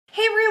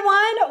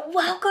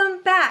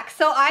welcome back.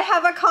 So I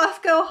have a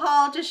Costco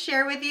haul to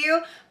share with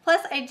you.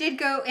 Plus I did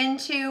go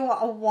into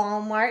a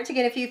Walmart to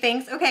get a few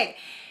things. Okay,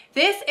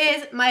 this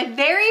is my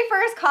very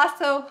first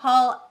Costco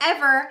haul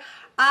ever.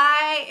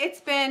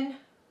 It's been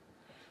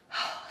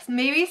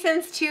maybe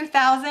since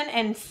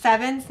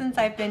 2007 since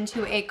I've been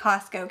to a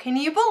Costco. Can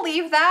you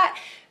believe that?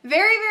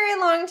 Very, very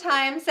long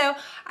time. So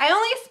I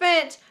only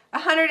spent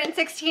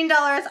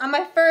 $116 on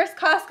my first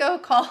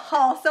Costco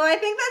haul. So I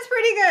think that's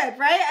pretty good,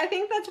 right? I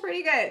think that's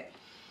pretty good.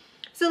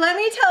 So let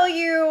me tell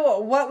you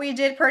what we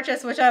did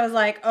purchase, which I was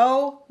like,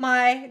 oh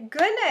my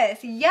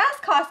goodness. Yes,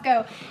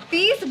 Costco.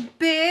 These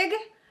big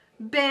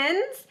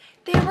bins,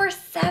 they were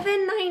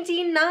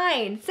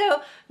 $7.99.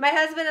 So my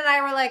husband and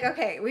I were like,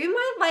 okay, we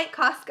might like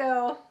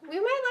Costco. We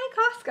might like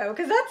Costco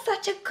because that's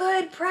such a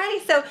good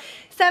price. So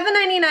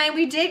 $7.99,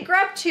 we did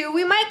grab two.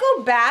 We might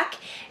go back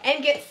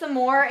and get some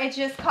more. It's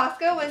just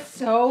Costco was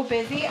so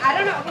busy. I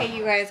don't know. Okay,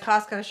 you guys,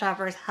 Costco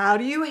shoppers, how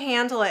do you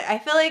handle it? I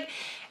feel like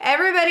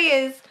everybody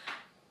is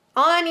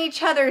on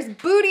each other's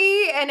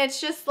booty and it's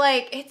just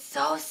like, it's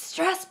so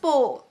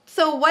stressful.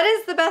 So what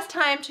is the best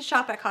time to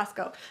shop at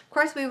Costco? Of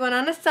course, we went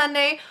on a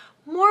Sunday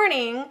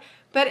morning,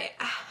 but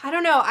I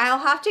don't know, I'll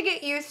have to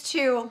get used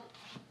to,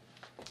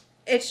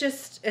 it's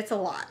a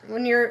lot.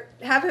 When you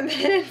haven't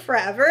been in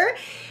forever,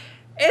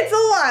 it's a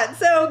lot.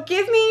 So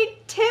give me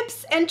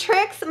tips and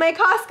tricks, my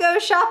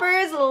Costco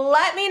shoppers.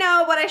 Let me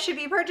know what I should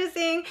be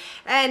purchasing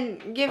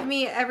and give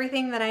me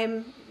everything that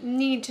I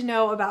need to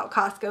know about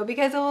Costco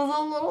because it was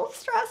a little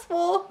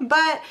stressful,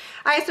 but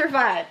I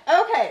survived.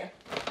 Okay.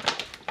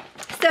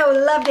 So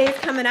Love Day is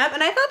coming up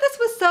and I thought this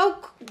was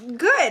so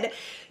good.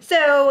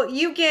 So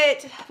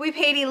we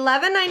paid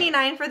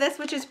 $11.99 for this,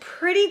 which is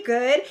pretty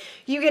good.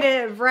 You get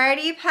a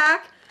variety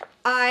pack.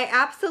 I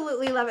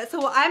absolutely love it.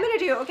 So what I'm gonna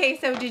do, okay,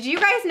 so did you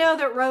guys know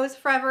that Rose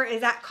Forever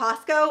is at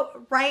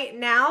Costco right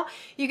now?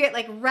 You get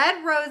like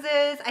red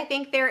roses. I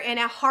think they're in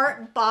a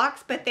heart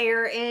box, but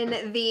they're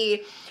in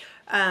the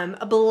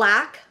a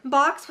black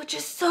box, which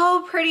is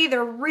so pretty.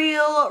 They're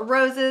real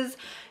roses.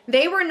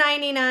 They were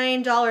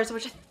 $99,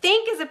 which I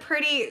think is a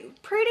pretty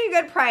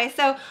good price.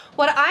 So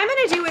what I'm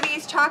gonna do with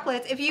these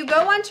chocolates, if you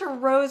go onto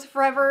Rose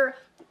Forever,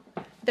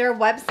 their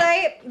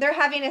website, they're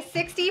having a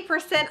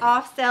 60%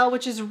 off sale,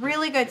 which is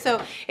really good.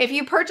 So if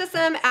you purchase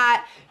them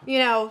at, you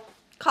know,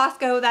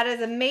 Costco, that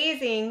is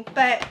amazing.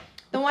 But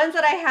the ones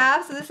that I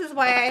have, so this is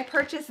why I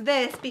purchased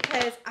this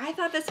because I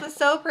thought this was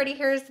so pretty.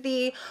 Here's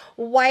the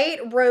white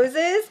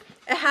roses.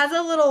 It has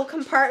a little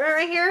compartment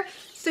right here,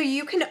 so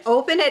you can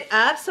open it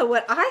up. So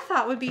what I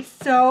thought would be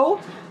so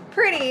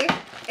pretty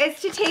is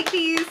to take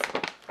these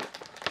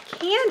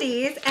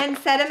candies and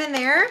set them in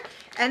there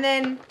and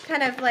then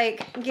kind of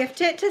like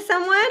gift it to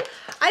someone.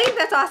 I think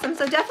that's awesome.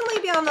 So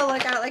definitely be on the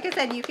lookout. Like I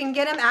said, you can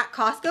get them at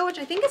Costco, which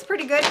I think is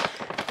pretty good.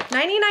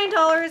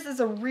 $99 is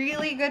a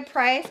really good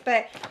price,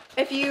 but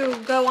if you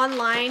go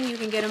online, you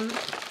can get them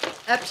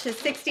up to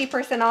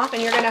 60% off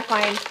and you're gonna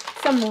find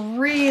some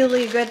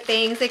really good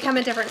things. They come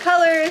in different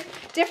colors,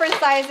 different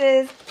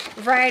sizes,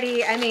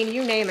 variety. I mean,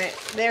 you name it.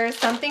 There's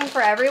something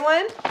for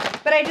everyone.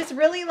 But I just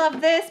really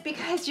love this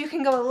because you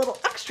can go a little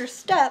extra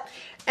step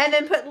and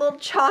then put little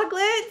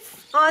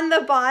chocolates on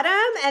the bottom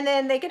and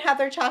then they can have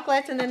their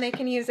chocolates and then they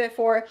can use it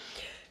for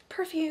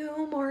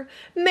perfume or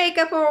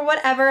makeup or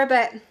whatever.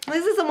 But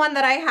this is the one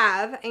that I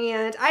have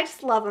and I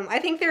just love them. I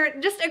think they're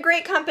just a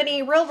great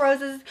company. Real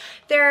roses,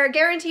 they're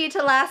guaranteed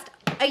to last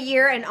a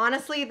year and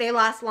honestly they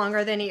last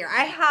longer than a year.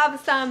 I have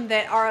some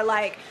that are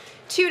like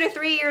 2 to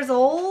 3 years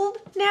old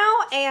now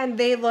and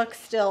they look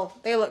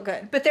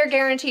good, but they're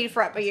guaranteed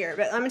for up a year.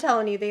 But I'm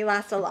telling you, they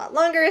last a lot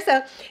longer. So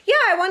yeah,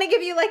 I want to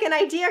give you like an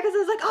idea because I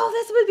was like, oh,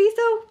 this would be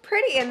so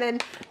pretty. And then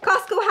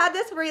Costco had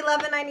this for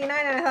 $11.99 and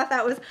I thought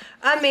that was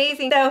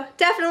amazing. So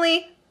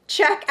definitely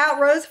check out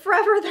Rose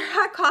Forever. They're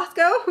at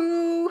Costco.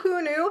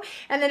 Who knew?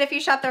 And then if you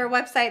shop their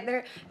website,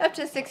 they're up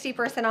to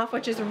 60% off,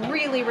 which is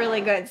really,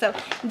 really good. So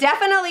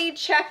definitely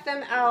check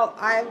them out.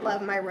 I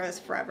love my Rose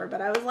Forever,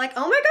 but I was like,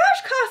 oh my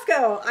gosh,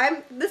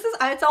 Costco.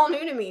 It's all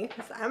new to me.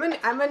 I'm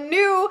a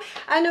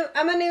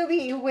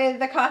newbie with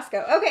the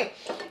Costco. Okay,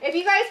 if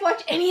you guys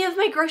watch any of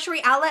my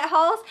grocery outlet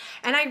hauls,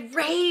 and I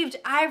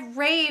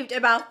raved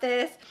about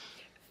this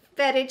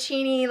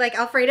fettuccine like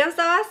Alfredo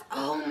sauce.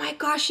 Oh my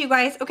gosh, you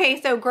guys.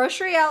 Okay, so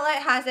Grocery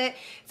Outlet has it.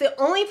 It's the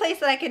only place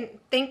that I can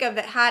think of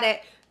that had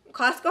it.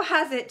 Costco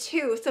has it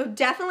too. So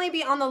definitely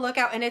be on the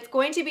lookout and it's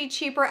going to be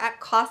cheaper at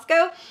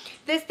Costco.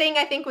 This thing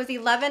I think was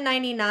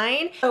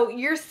 $11.99. So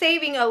you're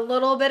saving a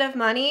little bit of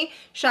money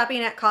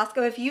shopping at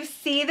Costco. If you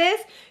see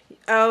this,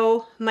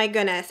 oh my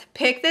goodness,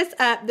 pick this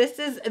up. This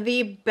is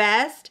the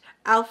best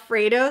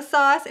Alfredo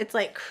sauce. It's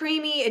like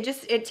creamy. It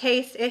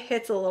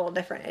hits a little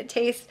different. It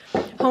tastes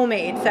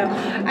homemade. So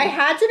I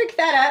had to pick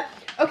that up.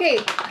 Okay,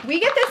 we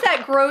get this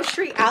at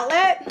Grocery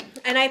Outlet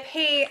and I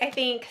pay, I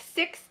think,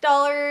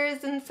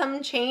 $6 and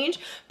some change,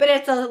 but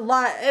it's a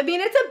lot. I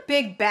mean, it's a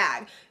big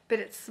bag, but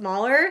it's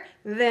smaller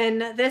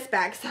than this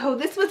bag. So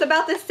this was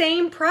about the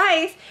same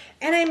price.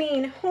 And I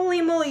mean,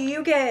 holy moly,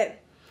 you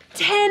get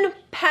 10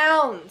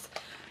 pounds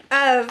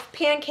of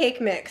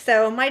pancake mix.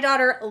 So my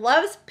daughter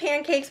loves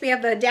pancakes. We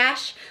have the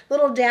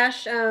little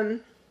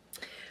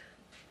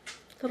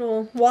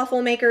little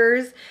waffle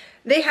makers.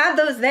 They had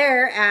those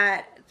there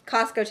at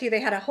Costco too.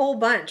 They had a whole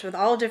bunch with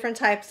all different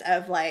types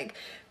of like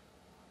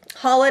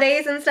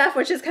holidays and stuff,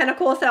 which is kind of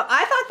cool. So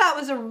I thought that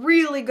was a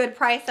really good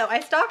price. So I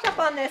stocked up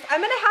on this.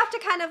 I'm gonna have to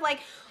kind of like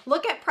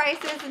look at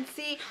prices and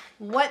see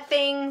what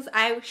things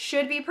I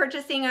should be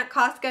purchasing at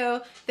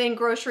Costco than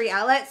grocery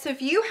outlets. So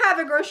if you have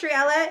a grocery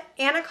outlet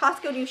and a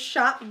Costco and you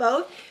shop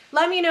both,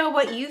 let me know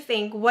what you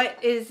think.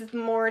 What is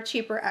more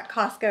cheaper at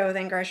Costco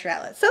than grocery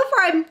outlets? So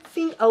far I'm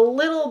seeing a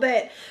little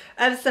bit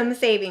of some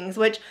savings,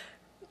 which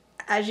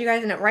as you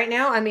guys know right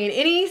now, I mean,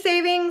 any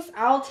savings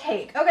I'll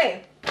take.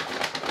 Okay.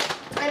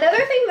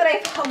 Another thing that I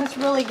thought was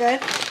really good,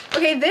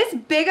 okay, this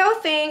big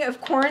old thing of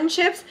corn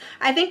chips,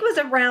 I think was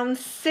around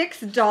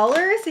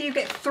 $6. So you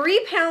get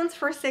 3 pounds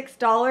for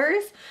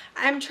 $6.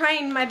 I'm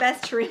trying my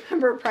best to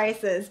remember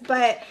prices,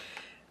 but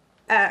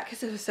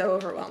because it was so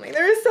overwhelming.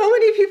 There are so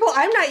many people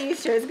I'm not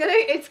used to.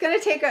 It's gonna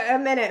take a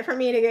minute for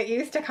me to get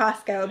used to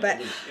Costco, but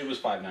it was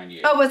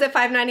 $5.98. Oh, was it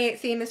 $5.98?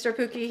 See, Mr.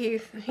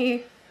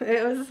 Pookie,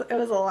 it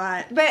was a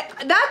lot, but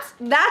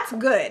that's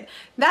good.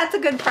 That's a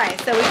good price.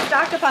 So we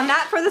stocked up on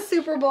that for the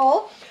Super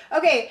Bowl.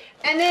 Okay,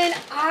 and then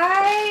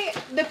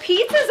the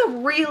pizza is a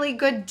really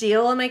good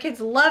deal, and my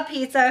kids love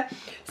pizza.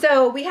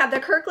 So we have the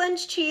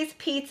Kirkland's cheese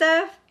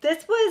pizza.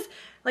 This was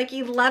like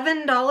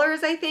 $11,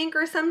 I think,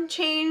 or some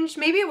change.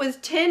 Maybe it was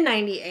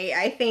 $10.98.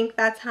 I think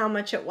that's how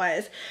much it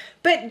was,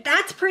 but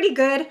that's pretty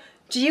good.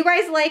 Do you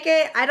guys like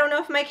it? I don't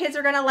know if my kids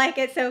are gonna like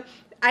it, so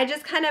I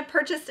just kind of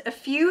purchased a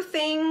few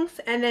things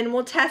and then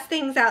we'll test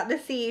things out to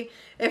see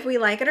if we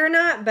like it or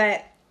not.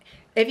 But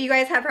if you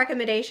guys have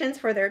recommendations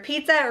for their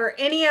pizza or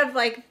any of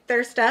like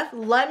their stuff,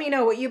 let me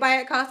know what you buy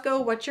at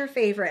Costco. What's your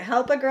favorite?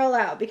 Help a girl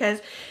out because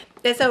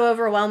it's so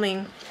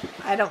overwhelming.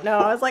 I don't know.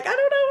 I was like, I don't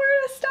know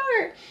where to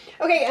start.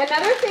 Okay,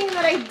 another thing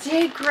that I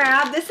did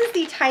grab, this is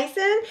the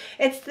Tyson.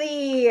 It's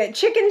the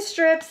chicken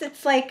strips.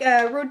 It's like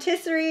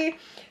rotisserie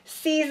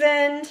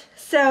seasoned.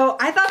 So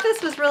I thought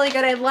this was really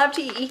good. I'd love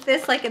to eat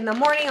this like in the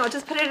morning. I'll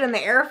just put it in the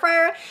air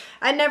fryer.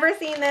 I'd never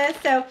seen this.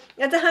 So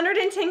it's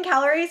 110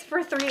 calories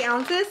for 3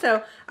 ounces.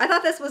 So I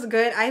thought this was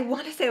good. I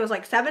want to say it was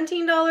like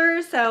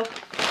 $17. So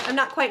I'm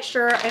not quite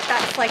sure if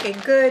that's like a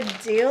good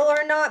deal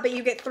or not, but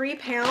you get 3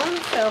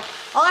 pounds. So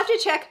I'll have to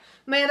check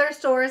my other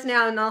stores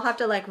now and I'll have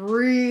to like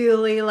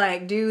really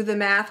like do the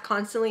math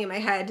constantly in my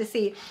head to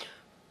see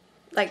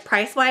like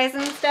price wise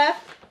and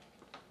stuff.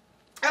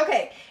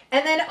 Okay.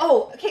 And then,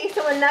 oh, okay,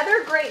 so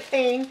another great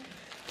thing,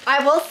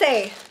 I will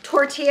say,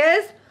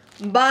 tortillas,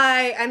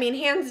 I mean,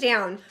 hands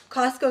down,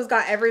 Costco's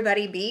got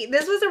everybody beat.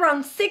 This was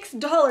around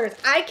 $6.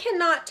 I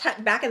cannot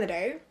touch, back in the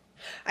day,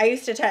 I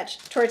used to touch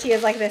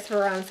tortillas like this for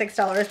around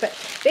 $6,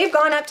 but they've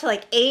gone up to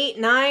like $8,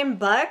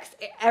 $9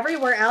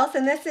 everywhere else.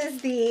 And this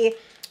is the,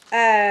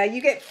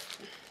 you get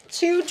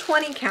 2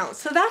 20 counts.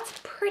 So that's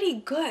pretty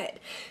good.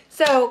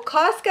 So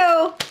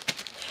Costco.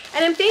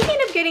 And I'm thinking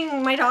of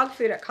getting my dog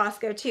food at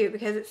Costco too,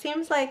 because it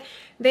seems like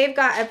they've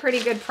got a pretty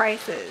good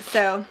prices.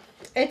 So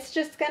it's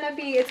just gonna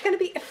be,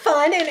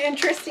 fun and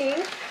interesting.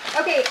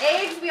 Okay,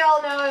 eggs we all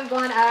know have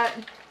gone up.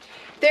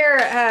 They're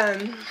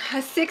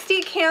a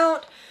 60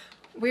 count.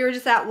 We were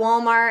just at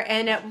Walmart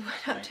and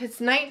it's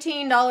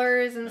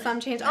 $19 and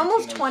some change,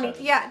 almost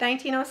 20. Yeah,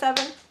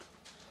 1907.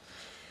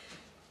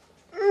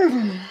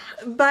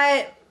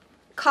 But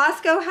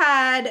Costco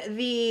had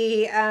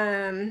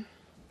the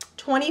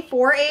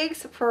 24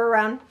 eggs for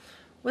around,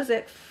 was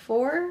it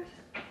 $4?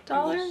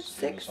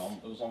 $6?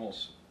 It was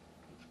almost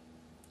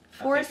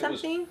 $4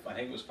 something? I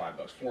think it was $5.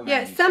 $4.90.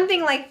 Yeah,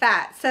 something like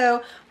that.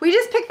 So we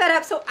just picked that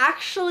up. So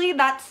actually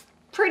that's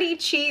pretty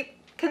cheap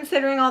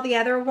considering all the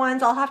other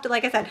ones. I'll have to,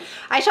 like I said,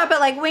 I shop at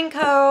like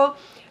Winco,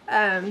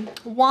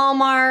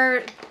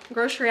 Walmart,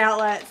 grocery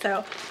outlet.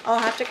 So I'll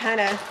have to kind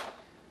of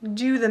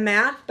do the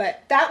math,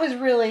 but that was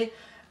really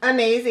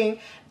amazing.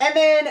 And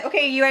then,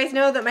 okay, you guys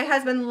know that my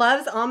husband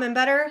loves almond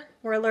butter.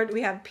 We're allergic.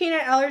 We have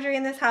peanut allergy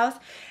in this house.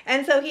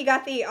 And so he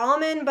got the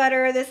almond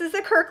butter. This is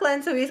the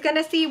Kirkland. So he's going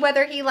to see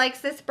whether he likes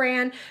this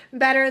brand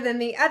better than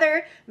the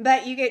other.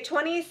 But you get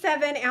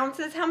 27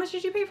 ounces. How much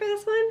did you pay for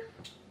this one?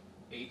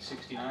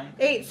 $8.69.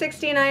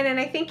 $8.69. And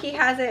I think he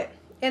has it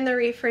in the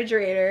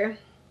refrigerator.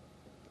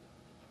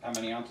 How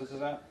many ounces is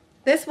that?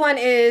 This one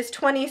is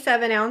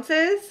 27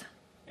 ounces.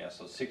 Yeah,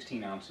 so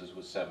 16 ounces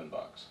was $7.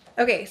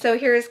 Okay, so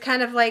here's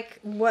kind of like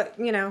what,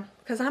 you know,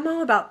 because I'm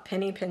all about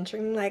penny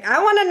pinching. Like,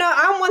 I want to know,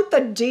 I want the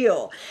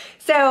deal.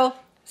 So,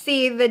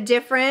 see the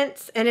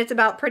difference, and it's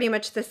about pretty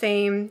much the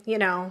same, you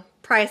know,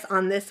 price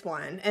on this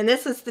one. And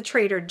this is the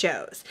Trader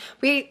Joe's.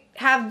 We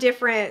have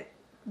different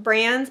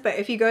brands, but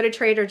if you go to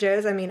Trader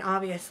Joe's, I mean,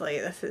 obviously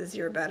this is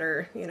your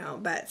better, you know,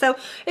 but so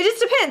it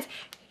just depends.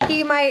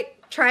 He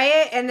might try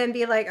it and then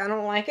be like, I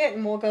don't like it,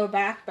 and we'll go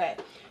back,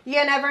 but you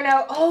never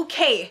know.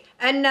 Okay,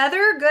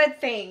 another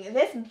good thing.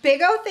 This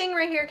big old thing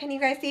right here, can you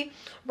guys see?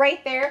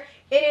 Right there.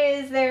 It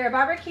is their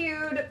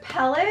barbecued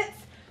pellets.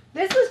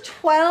 This was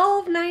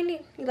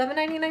 $11.99,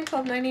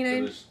 $12.99.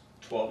 It was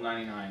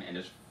 $12.99 and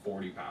it's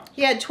 40 pounds.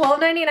 He had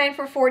 $12.99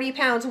 for 40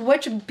 pounds,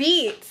 which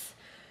beats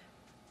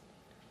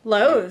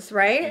Lowe's,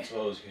 right? It's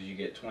Lowe's because you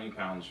get 20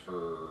 pounds for,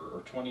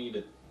 or 20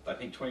 to, I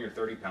think 20 or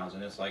 30 pounds,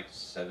 and it's like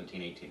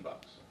 17, 18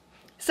 bucks.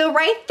 So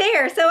right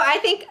there, so I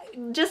think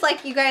just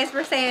like you guys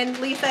were saying,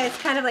 Lisa, it's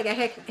kind of like a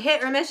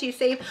hit or miss. You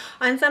save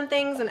on some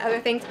things and other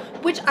things,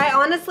 which I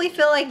honestly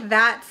feel like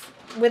that's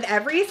with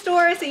every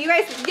store. So you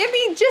guys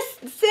just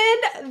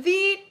send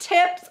the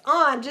tips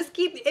on. Just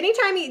keep,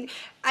 anytime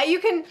you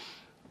can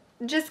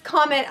just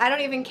comment. I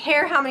don't even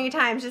care how many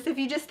times. Just if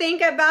you just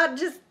think about,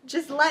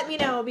 just let me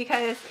know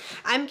because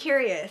I'm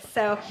curious.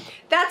 So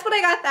that's what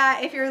I got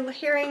that. If you're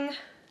hearing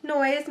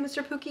noise,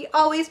 Mr. Pookie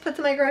always puts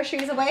my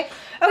groceries away.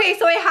 Okay,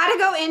 so I had to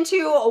go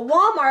into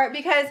Walmart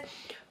because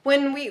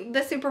when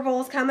the Super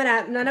Bowl's coming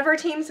up, none of our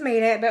teams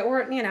made it, but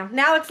we're, you know,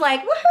 now it's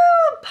like,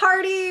 woohoo,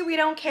 party, we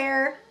don't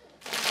care.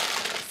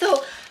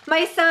 So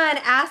my son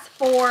asked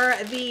for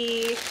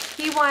he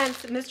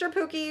wants Mr.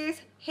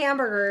 Pookie's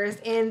hamburgers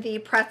in the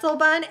pretzel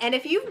bun, and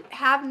if you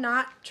have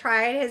not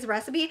tried his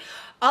recipe,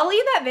 I'll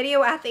leave that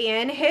video at the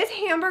end. His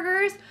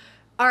hamburgers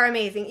are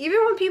amazing.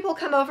 Even when people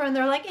come over and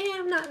they're like,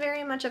 I'm not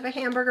very much of a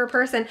hamburger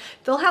person,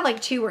 they'll have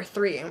like 2 or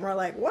 3 and we're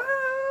like, wow,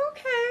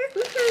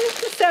 okay.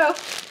 So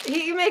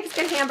he makes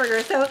good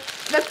hamburgers. So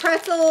the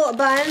pretzel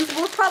buns,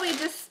 we'll probably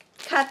just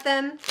cut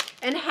them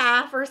in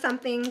half or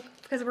something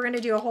because we're going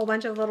to do a whole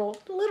bunch of little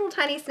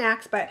tiny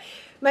snacks. But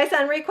my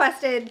son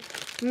requested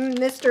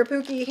Mr.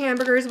 Pookie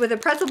hamburgers with the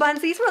pretzel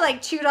buns. These were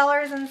like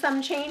 $2 and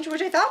some change,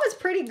 which I thought was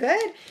pretty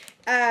good.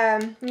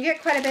 You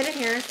get quite a bit in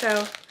here,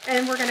 so,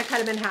 and we're gonna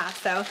cut them in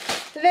half. So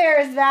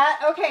there's that.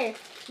 Okay,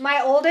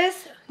 my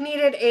oldest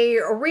needed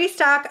a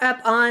restock up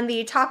on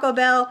the Taco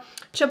Bell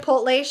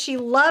Chipotle. She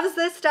loves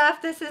this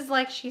stuff. This is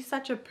like, she's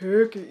such a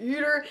picky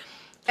eater.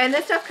 And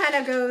this stuff kind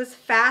of goes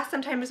fast.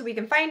 Sometimes we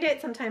can find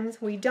it,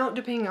 sometimes we don't,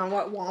 depending on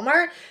what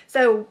Walmart.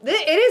 So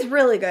it is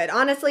really good.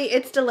 Honestly,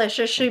 it's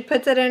delicious. She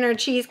puts it in her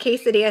cheese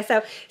quesadilla.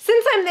 So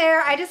since I'm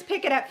there, I just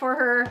pick it up for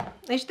her.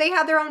 They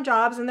have their own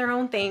jobs and their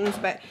own things.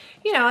 But,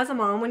 you know, as a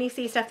mom, when you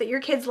see stuff that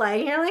your kids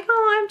like, you're like,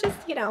 oh, I'm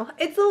just, you know,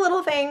 it's the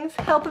little things,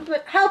 helping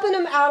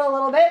them out a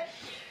little bit.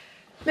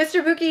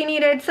 Mr. Pookie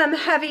needed some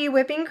heavy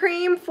whipping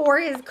cream for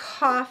his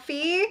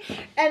coffee.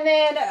 And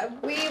then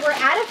we were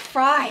out of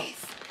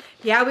fries.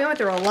 Yeah, we went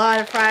through a lot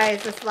of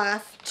fries this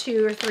last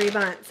 2 or 3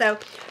 months. So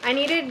I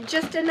needed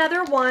just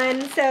another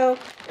one. So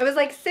it was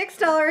like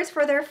 $6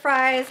 for their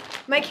fries.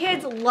 My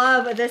kids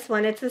love this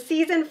one. It's the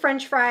seasoned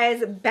French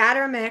fries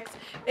batter mix.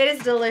 It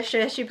is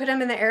delicious. You put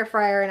them in the air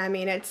fryer and I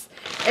mean, it's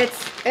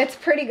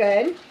pretty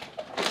good.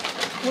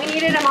 We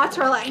needed a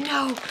mozzarella. I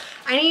know.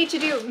 I need to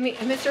do,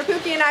 Mr.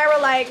 Pookie and I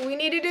were like, we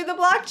need to do the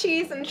block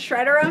cheese and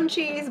shred our own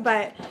cheese,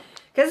 but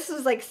because this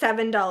was like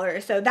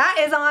 $7. So that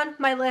is on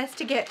my list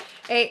to get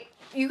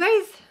you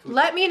guys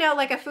let me know,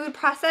 like a food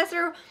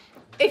processor,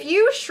 if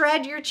you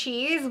shred your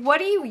cheese, what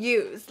do you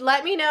use?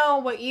 Let me know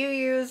what you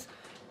use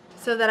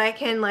so that I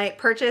can like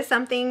purchase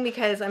something,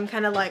 because I'm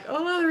kind of like,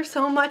 oh, there's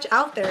so much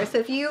out there. So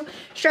if you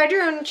shred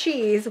your own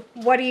cheese,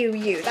 what do you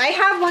use? I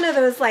have one of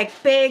those like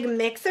big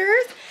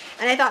mixers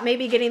and I thought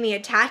maybe getting the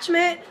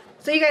attachment.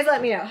 So you guys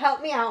let me know,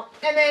 help me out.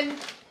 And then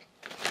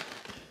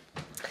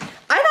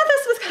I thought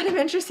this was kind of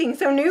interesting.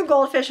 So new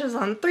goldfish was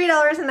on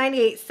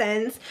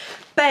 $3.98,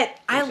 but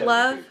I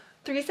love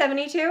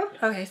 $3.72. Yeah.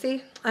 Okay,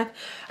 see, I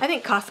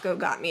think Costco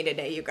got me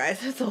today, you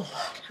guys. It's a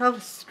lot. I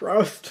was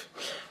stressed.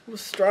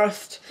 It's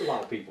a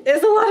lot of people.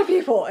 It's a lot of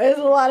people. It's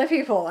a lot of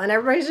people, and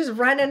everybody's just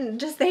running.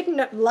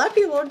 A lot of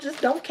people just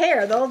don't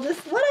care. They'll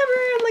just whatever.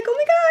 I'm like, oh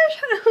my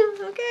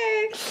gosh,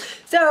 okay.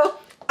 So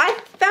I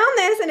found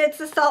this, and it's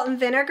the salt and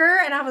vinegar,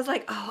 and I was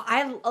like, oh,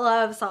 I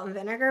love salt and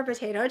vinegar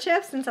potato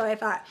chips, and so I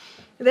thought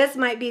this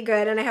might be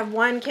good. And I have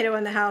one kiddo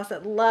in the house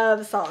that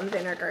loves salt and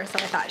vinegar, so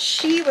I thought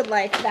she would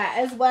like that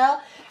as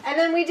well. And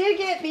then we did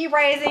get the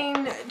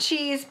rising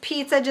cheese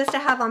pizza just to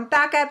have on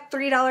backup,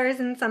 $3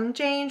 and some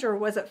change, or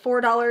was it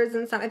 $4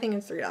 and some? I think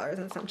it's $3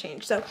 and some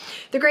change. So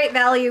the great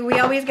value. We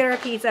always get our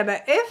pizza,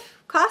 but if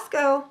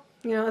Costco,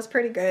 you know, is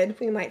pretty good,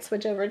 we might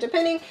switch over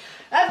depending.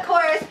 Of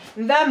course,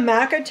 the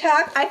Mac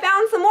Attack. I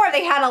found some more.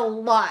 They had a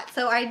lot,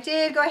 so I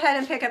did go ahead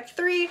and pick up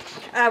 3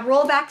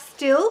 rollback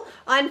still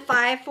on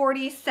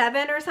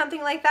 $5.47 or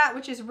something like that,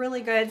 which is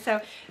really good. So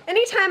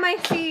anytime I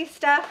see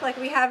stuff like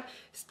we have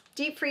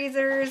deep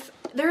freezers,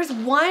 there's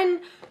one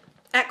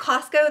at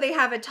Costco, they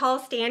have a tall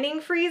standing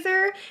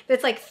freezer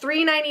that's like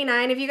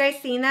 $3.99. Have you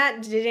guys seen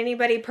that? Did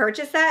anybody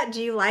purchase that?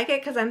 Do you like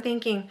it? Because I'm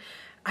thinking,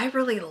 I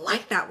really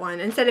like that one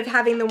instead of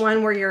having the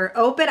one where you're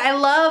open. I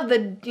love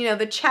the, you know,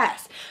 the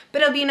chest,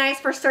 but it'll be nice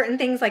for certain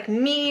things like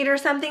meat or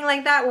something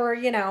like that where,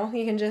 you know,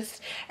 you can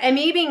just, and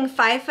me being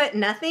 5 foot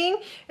nothing,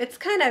 it's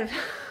kind of,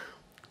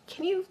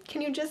 can you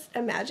just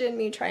imagine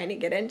me trying to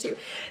get into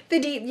the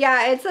deep?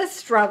 Yeah, it's a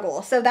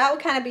struggle. So that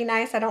would kind of be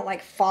nice. I don't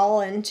like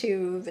fall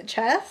into the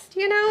chest,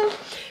 you know?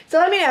 So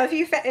let me know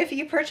if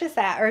you purchase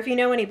that, or if you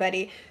know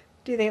anybody,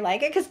 do they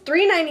like it? Because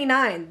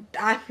 $3.99,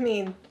 I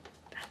mean,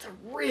 that's a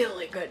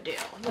really good deal.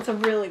 That's a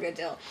really good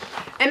deal.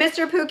 And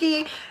Mr.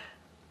 Pookie,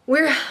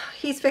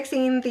 he's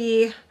fixing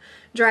the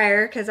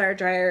dryer because our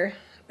dryer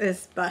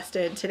is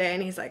busted today,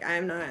 and he's like,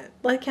 I'm not,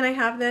 like, can I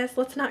have this?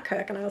 Let's not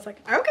cook. And I was like,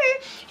 okay.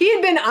 He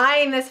had been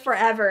eyeing this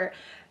forever,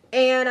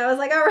 and I was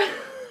like, all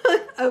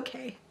right,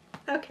 okay.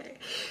 Okay,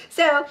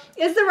 so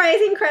it's the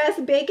Rising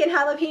Crust Bacon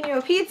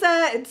Jalapeno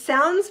Pizza. It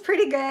sounds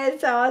pretty good,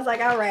 so I was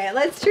like, all right,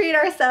 let's treat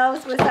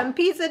ourselves with some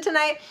pizza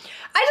tonight.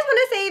 I just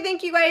want to say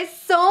thank you guys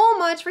so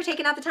much for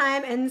taking out the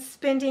time and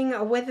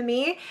spending with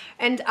me,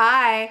 and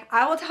I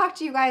will talk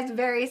to you guys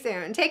very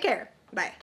soon. Take care. Bye.